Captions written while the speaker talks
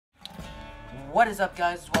What is up,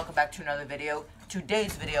 guys? Welcome back to another video.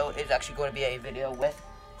 Today's video is actually going to be a video with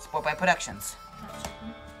Sport by Productions.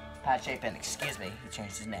 Pat Chapin, excuse me, he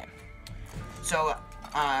changed his name. So,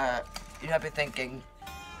 you might be thinking,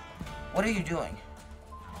 what are you doing?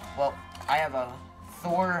 Well, I have a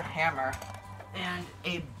Thor hammer and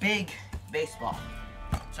a big baseball.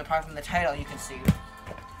 So apart from the title, you can see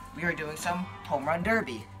we are doing some home run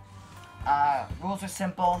derby. Rules are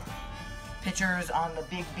simple. Pitchers on the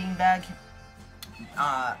big beanbag.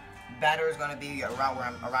 Batter is going to be around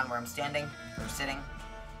where I'm standing or sitting,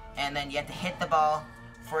 and then you have to hit the ball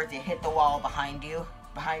for it to hit the wall behind you,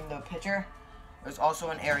 behind the pitcher. There's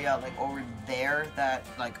also an area like over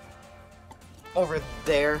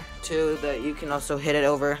there too that you can also hit it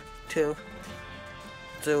over too.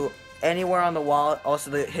 So anywhere on the wall,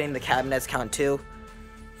 also hitting the cabinets count too.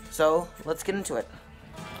 So let's get into it.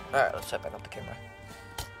 All right, let's set back up the camera.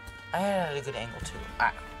 I had a good angle too.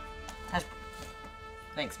 Alright.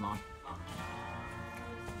 Thanks, Mom.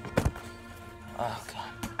 Oh,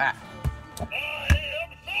 God. Alright.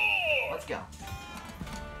 Let's go.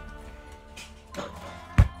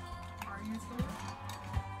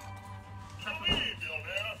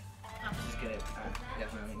 Just get it.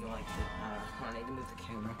 Definitely go like this. I need to move the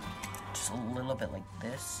camera just a little bit like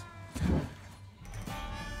this.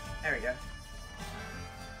 There we go.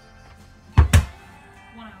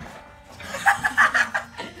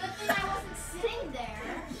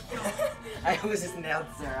 I was just nailed,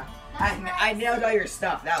 Sarah. I nailed all your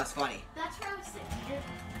stuff. That was funny. That's where I was sitting.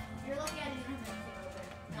 You're looking at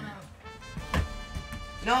your over.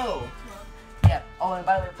 No. Yeah. Oh, and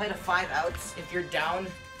by the way, play to 5 outs. If you're down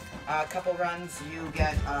a couple runs, you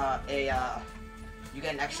get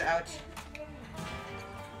an extra out.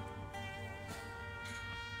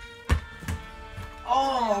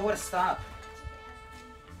 Oh, what a stop!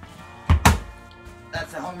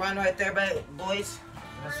 That's a home run right there, boys.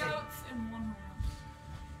 Let's see.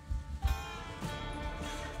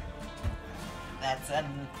 That's a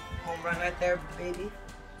home run right there, baby.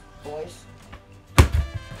 Boys.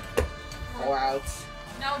 4 outs.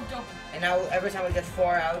 Now double. And now every time we get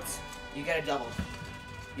 4 outs, you get a double.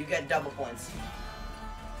 You get double points.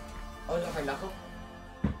 Oh, is it for knuckle?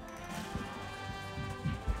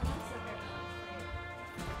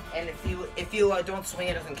 And if you don't swing,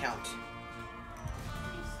 it doesn't count.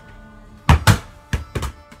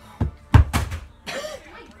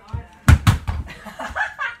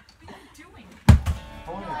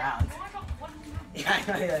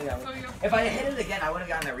 Yeah. If I hit it again, I would have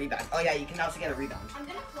gotten a rebound. Oh yeah, you can also get a rebound. I'm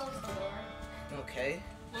gonna close the door. Okay.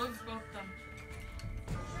 Close both them.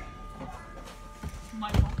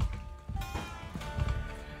 My fault.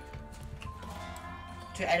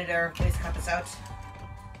 To editor, please cut this out.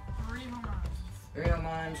 3 home runs. 3 home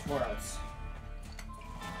runs, 4 outs.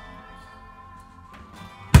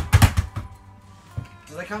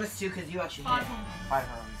 Does that count as 2 because you actually hit 5 home runs. 5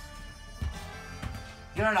 home runs.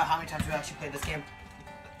 You don't know how many times we actually played this game.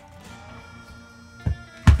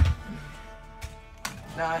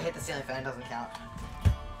 No, I hit the ceiling fan, it doesn't count.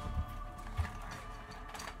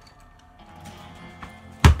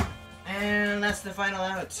 And that's the final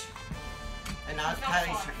out. And now it's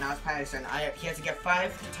Patty's turn. Now it's Patty's turn. He has to get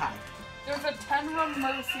 5 to tie. There's a 10-run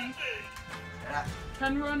mercy. Yeah.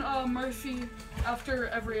 10-run mercy after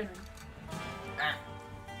every inning.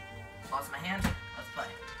 Lost my hand. Let's play.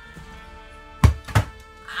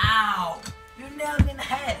 Ow! You nailed me in the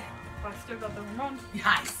head. But I still got the home run.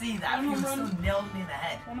 Yeah, I see that. You still nailed me in the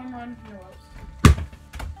head. 1 home run, 0 outs.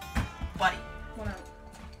 Buddy. 1 out.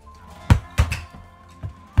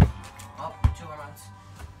 Oh, 2 home runs.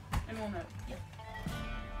 And 1 out. Yep.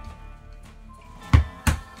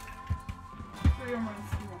 3 home runs,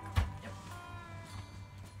 2 out. Yep.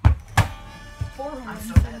 4 home I'm runs,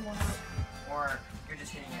 so and dead. 1 out. Or you're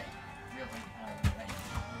just hitting it really right.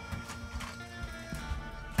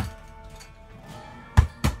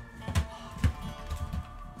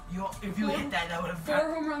 If you hit that, that would have 4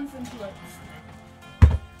 home runs and 2 outs.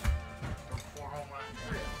 4 home runs.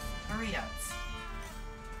 3 outs.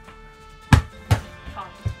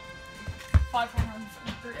 Tied. 5 home runs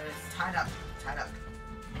and 3 It outs. was tied up. Tied up.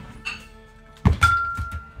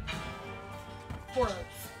 4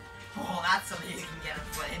 outs. Oh, that's something you can get in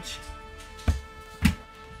footage.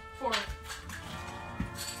 4 outs.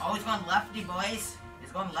 Oh, he's going lefty, boys.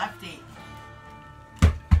 He's going lefty.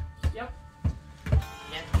 Yep.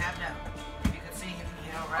 He had the cabinet. You can see him,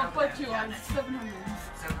 right Up by 2 outs. 7 home runs.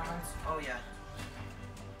 7 runs. Oh, yeah.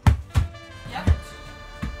 Yep.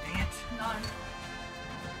 Dang it. 9.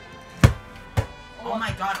 Oh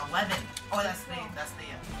my god, 11. Oh, that's the.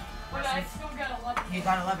 But I still get 11. He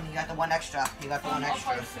got 11. He got the one extra. He got the one Up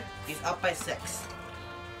by extra. 6. He's up by 6.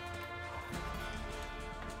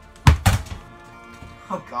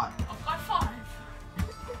 Oh God. Up by 5.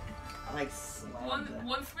 I like slammed it.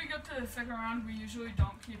 Once we get to the second round, we usually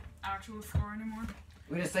don't keep actual score anymore.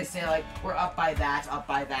 We just like say like we're up by that,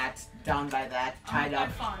 down by that, tied up.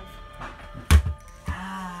 Up by 5.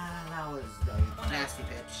 Ah, that was a nasty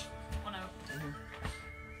pitch. 1 out.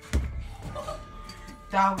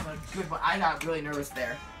 That was a good one. I got really nervous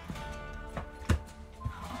there.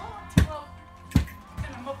 2 out.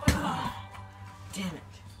 And I'm up by 5. Damn it.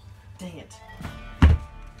 Dang it.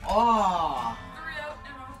 Oh. 3 out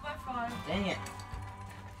and I'm up by 5. Dang it.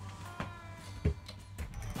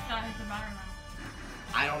 That hit the batter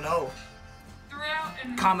now. I don't know. 3 out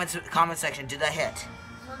and Comment section. Did that hit?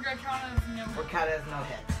 we're gonna count it as no. We're counted as no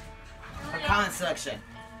hit. 3 Or out. comment section.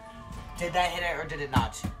 Did that hit it or did it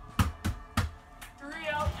not? 3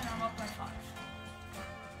 out and I'm up by 5.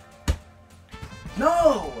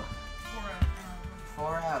 No. 4 out.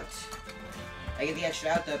 4 out. I get the extra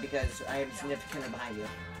out though because I am significantly behind you.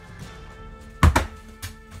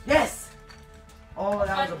 Yes! Oh,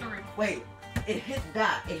 that was a... By 3. Wait. It hit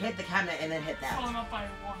that. It hit the cabinet and then hit So that. I'm up by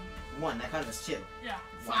 1. 1. That counted as 2. Yeah.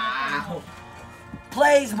 So I'm up by Wow.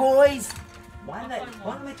 Plays, boys! Why am I Up by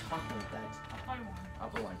one. talking like that? 1.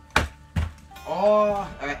 Up by 1. Up by 1. Oh,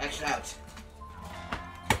 alright, extra out.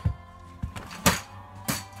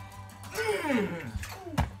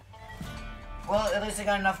 Well, at least I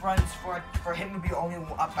got enough runs for him to be only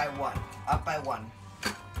up by 1. Up by 1.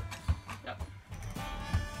 Yep.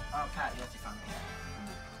 Oh, Pat, you have to find me.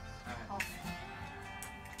 Alright.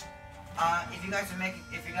 Awesome. If you guys make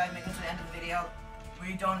it to the end of the video,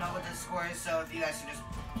 we don't know what the score is, so if you guys could just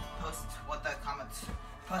post what the comments,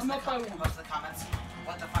 post the comments,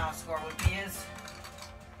 what the final score would be is.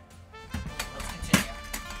 Let's continue.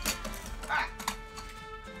 Alright.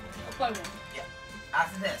 Up by 1. Yeah.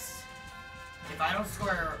 After this, if I don't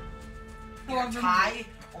score Or either tie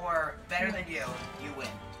or better than you, you win.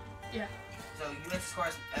 Yeah. So you get to score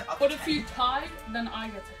up But to if 10. you tie, then I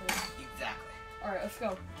get to hit. Exactly. Alright, let's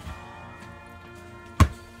go.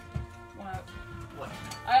 1 out. What?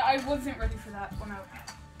 I wasn't ready for that. 1 out.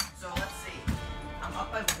 So let's see. I'm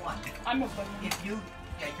up by 1. I'm up by 1. You're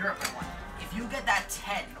up by 1. If you get that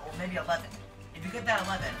 10 or maybe 11, if you get that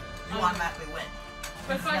 11, you automatically win.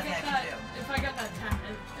 But if There's I nothing get can that, do. if I get that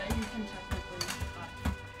 10, you can technically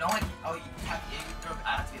tie. No one. Oh, you have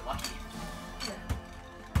to be lucky.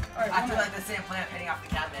 Yeah. Alright, I feel like the same plan of hitting off the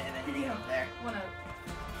cabinet and then hitting it up there. 1 out.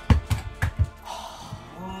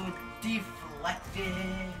 Ooh,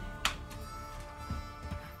 deflected.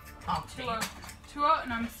 Oh, 2 out. 2 out,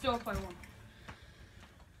 and I'm still up by 1.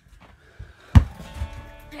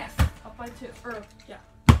 Yes, up by 2. Yeah.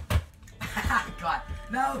 God.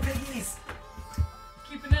 No, piggies.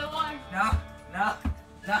 Keeping it alive. No. No!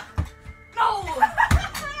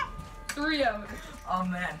 3 out. Oh,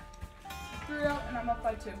 man. 3 out, and I'm up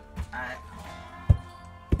by 2. Alright.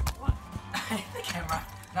 What? The camera.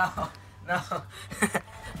 No.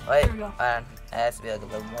 Wait, There we go. it has to be like a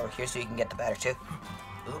little more here so you can get the batter too.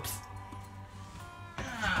 Oops.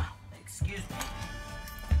 Excuse me.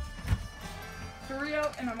 3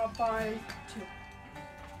 out, and I'm up by 2.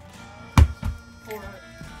 4 out.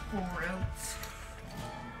 4 outs.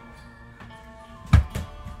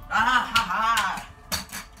 Ah ha ha!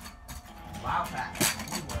 Wow, Pat.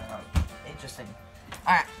 You were interesting.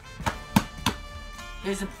 Alright.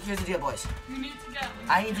 Here's the deal, boys. You need to get.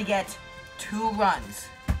 I need to get 2 runs.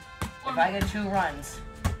 Or If I get 2 runs,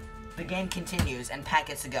 the game continues and Pat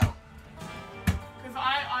gets to go. Because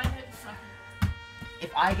I hit 2nd.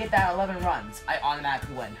 If I get that 11 runs, I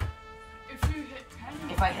automatically win. If you hit 10.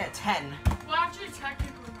 If I hit 10, Well, actually,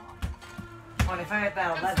 technically not. but if I hit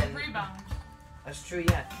that That's 11, the rebound. that's true,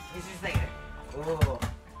 yeah. He's just thinking, ooh,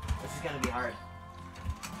 this is gonna be hard.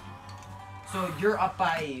 So you're up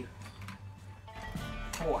by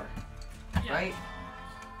 4, Yeah. right?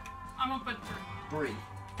 I'm up by 3. 3.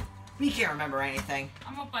 We can't remember anything.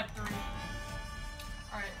 I'm up by 3.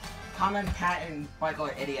 Alright. Comment Pat and Michael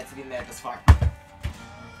are idiots if you made it this far.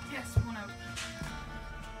 Yes, 1 out.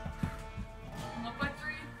 I'm up by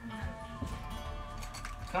 3. 1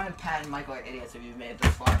 out. Comment Pat and Michael are idiots if you made it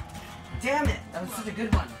this far. Damn it! That was such a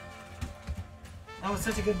good one. That was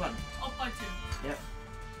such a good one. Up by 2. Yep.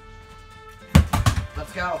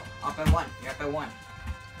 Let's go. Up by 1. You're up by 1.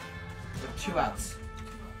 With 2 outs.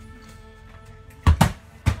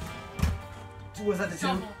 Was that the 2?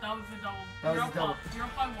 Double. That was the double. That was You're the up double. by- You're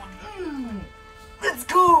up by 1. Let's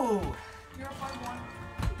go! You're up by 1.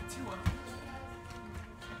 2 out.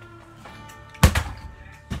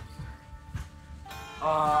 3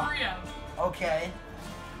 out. Okay.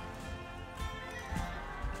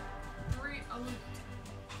 3 elite.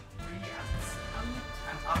 3 outs. Elite.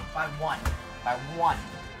 I'm up by 1. By 1.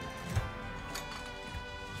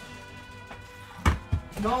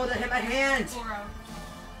 No, that hit my hand! 4 out.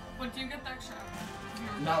 But do you get the extra out?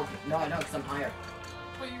 No, because I'm higher.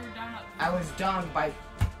 But you were down at 3. I was down by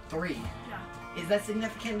 3. Yeah. Is that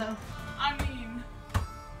significant though? I mean,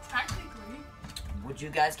 technically. Would you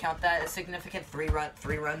guys count that as significant? 3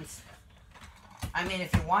 runs? I mean,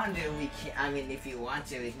 if you want to, we can. I mean, if you want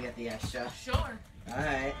to, we can get the extra. Sure. All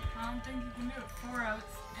right. I don't think you can do it. 4 outs,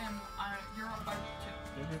 and you're up by 2.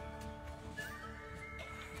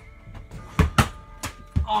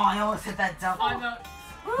 Oh, I almost hit that double. 5 outs.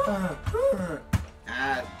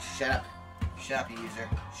 Shut up. Shut up, you user.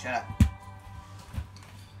 Shut up.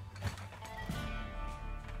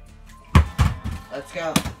 Let's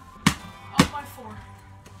go. Up by 4.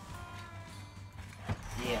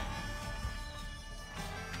 Yeah.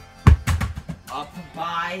 Up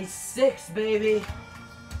by 6, baby.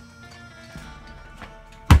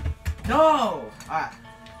 No! Alright.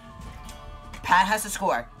 Pat has to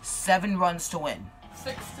score 7 runs to win.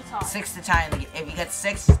 6 to tie. 6 to tie. If he gets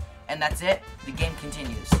 6 and that's it, the game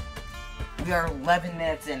continues. We are 11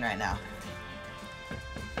 minutes in right now.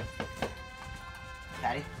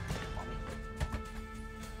 Patty?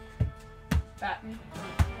 Bat me.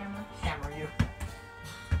 Hammer. Hammer you.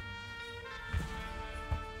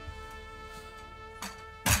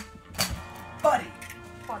 Buddy!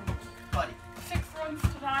 Buddy. Buddy. 6 runs to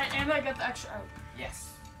tie, and I get the extra out.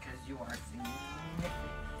 Yes, because you are significant.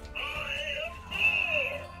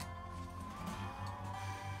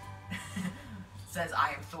 Says I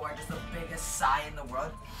am Thor, just the biggest sigh in the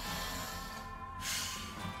world.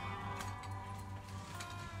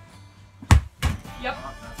 Yep.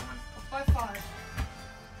 Oh, that's one. By 5.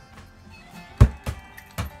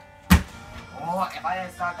 Oh, if I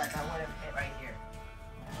didn't stop that, that would have hit right here.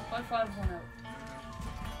 By 5, 1 out.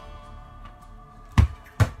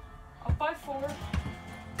 Up by 4.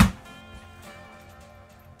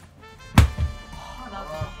 Oh, that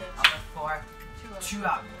was a Up hit. at 4. 2 out. 2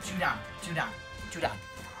 out. 2 down. 2 down. 2 down.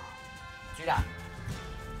 2 down.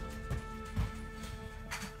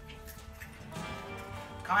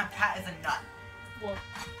 Comment Pat is a nut. Well,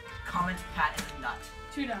 Comment Pat is a nut.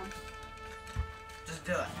 2 down. Just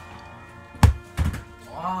do it.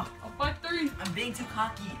 Oh, Up by 3. I'm being too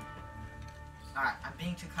cocky. Alright, I'm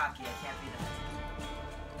being too cocky. I can't be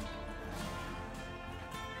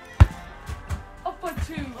that. Up by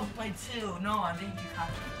 2. Up by 2. No, I'm being too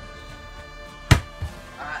cocky.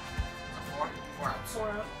 Alright. 4? 4 outs. 4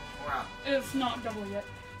 out. 4 out. It's not double yet.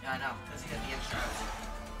 Yeah, I know, because you got the extra outs.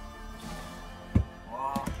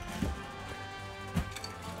 Oh.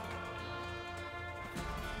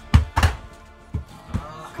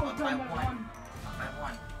 Go Up down by by 1. 1. Up by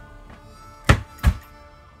 1.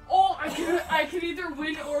 Oh, I can either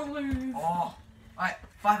win or lose. Oh. Alright,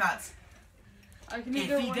 5 outs. I can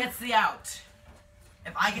either If he win. gets the out,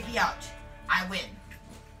 if I get the out, I win.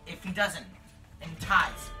 If he doesn't, and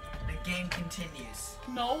ties, the game continues.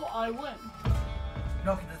 No, I win.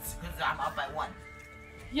 No, because I'm up by 1.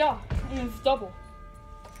 Yeah, and it's double.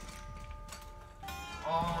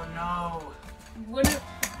 Oh no. Win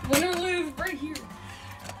or lose right here.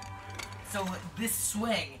 So this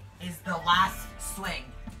swing is the last swing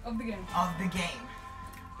Of the game. of the game.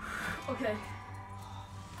 Okay.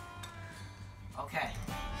 Okay.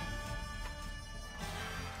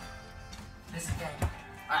 This is game.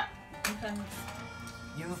 Alright. Okay.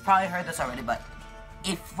 You've probably heard this already, but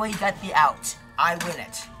if we get the out, I win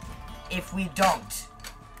it. If we don't,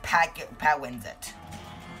 Pat wins it.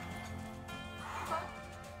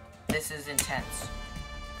 This is intense.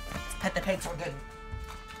 Let's pet the pigs for good.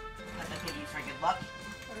 Pet the piggies for good luck.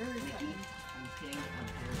 Where is Mickey, that? I'm petting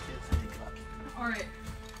pigs for good luck. Alright.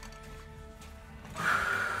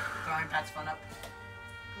 Throwing Pat's phone up.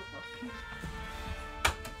 Good luck.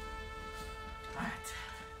 Alright.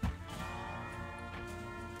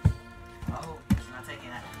 Oh, he's not taking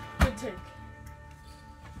that. Good take.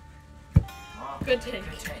 Oh, Good take.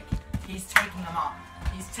 Good take. He's taking them off.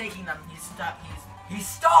 He's taking them. He's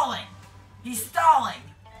stalling. He's stalling.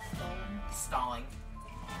 Stalling.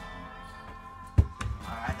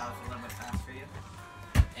 Alright, that was a little bit fast for you.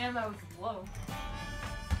 And that was low.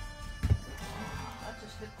 That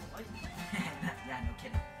just hit the light. Yeah, no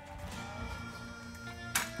kidding.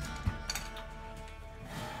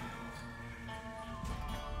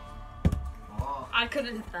 Oh, I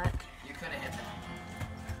couldn't hit that. you could have hit that.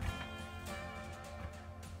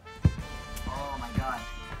 Oh my god.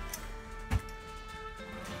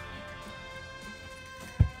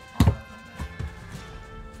 Oh, that's not good.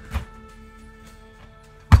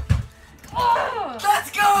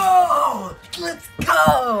 Let's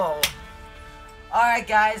go! Alright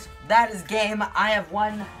guys, that is game. I have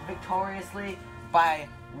won victoriously by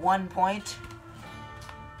 1 point.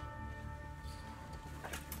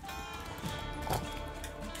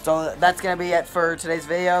 So that's gonna be it for today's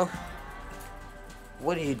video.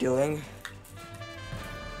 What are you doing?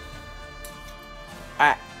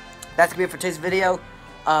 Alright, that's gonna be it for today's video.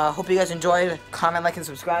 Hope you guys enjoyed. Comment, like, and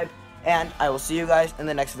subscribe. And I will see you guys in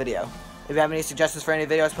the next video. If you have any suggestions for any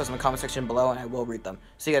videos, post them in the comment section below and I will read them.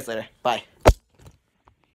 See you guys later. Bye.